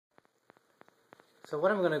So what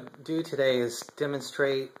I'm going to do today is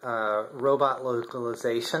demonstrate robot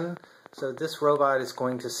localization. So this robot is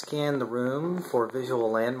going to scan the room for visual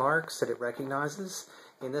landmarks that it recognizes.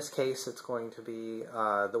 In this case, it's going to be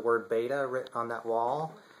the word beta written on that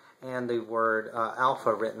wall and the word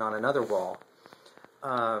alpha written on another wall.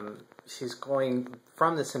 She's going,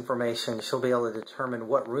 from this information, she'll be able to determine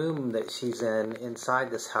what room that she's in inside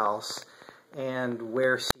this house and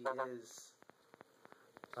where she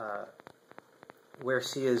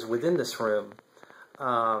is within this room,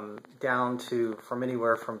 down to from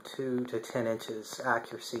anywhere from 2 to 10 inches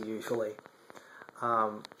accuracy usually.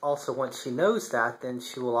 Also, once she knows that, then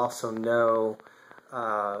she will also know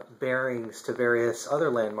bearings to various other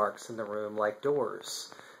landmarks in the room, like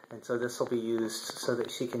doors. And so this will be used so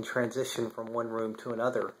that she can transition from one room to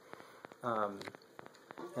another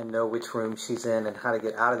and know which room she's in and how to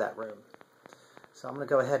get out of that room. So I'm going to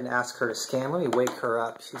go ahead and ask her to scan. Let me wake her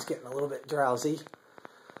up. She's getting a little bit drowsy.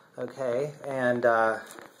 Okay, and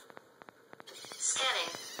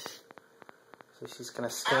scanning. So she's going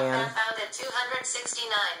to scan. Alpha found at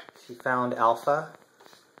 269. She found alpha.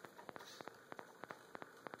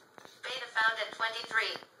 Beta found at 23.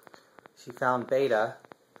 She found beta.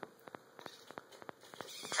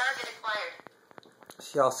 Target acquired.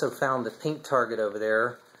 She also found the pink target over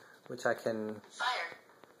there, which I can... Fire.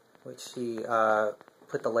 Which she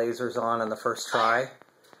put the lasers on the first try.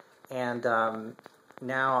 And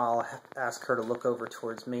now I'll ask her to look over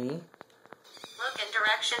towards me. Look in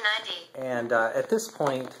direction 90. And at this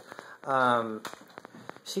point,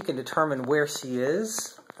 she can determine where she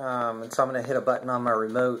is. And so I'm going to hit a button on my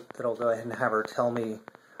remote that'll go ahead and have her tell me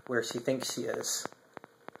where she thinks she is.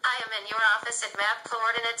 I am in your office at map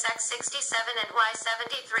coordinates X67 and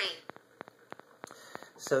Y73.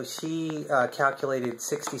 So she calculated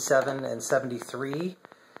 67 and 73,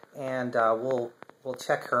 and we'll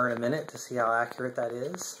check her in a minute to see how accurate that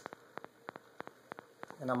is.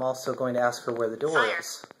 And I'm also going to ask her where the door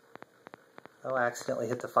is. Oh, I accidentally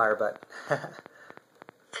hit the fire button. The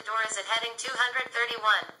door is at heading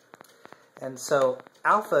 231. And so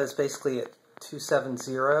alpha is basically at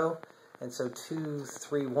 270, and so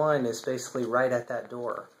 231 is basically right at that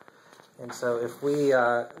door. And so if we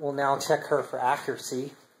will now check her for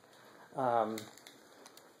accuracy.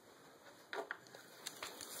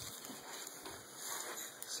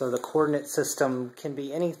 So the coordinate system can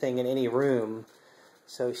be anything in any room.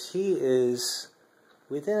 So she is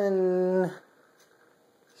within,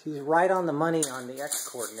 she's right on the money on the X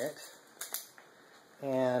coordinate.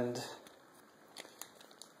 And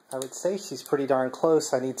I would say she's pretty darn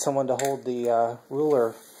close. I need someone to hold the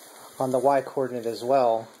ruler on the Y coordinate as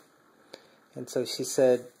well. And so she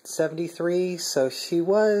said 73, so she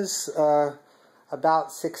was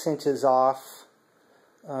about 6 inches off.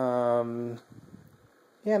 Yeah,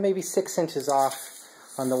 maybe 6 inches off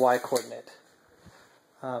on the Y coordinate.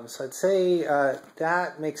 So I'd say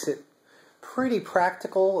that makes it pretty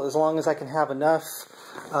practical as long as I can have enough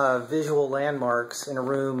visual landmarks in a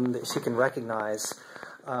room that she can recognize.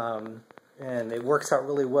 And it works out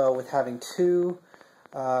really well with having two.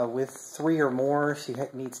 With 3 or more, she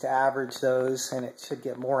needs to average those, and it should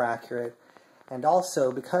get more accurate. And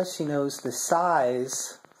also, because she knows the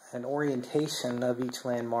size and orientation of each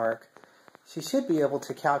landmark, she should be able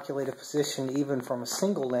to calculate a position even from a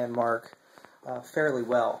single landmark fairly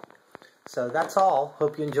well. So that's all.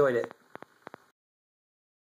 Hope you enjoyed it.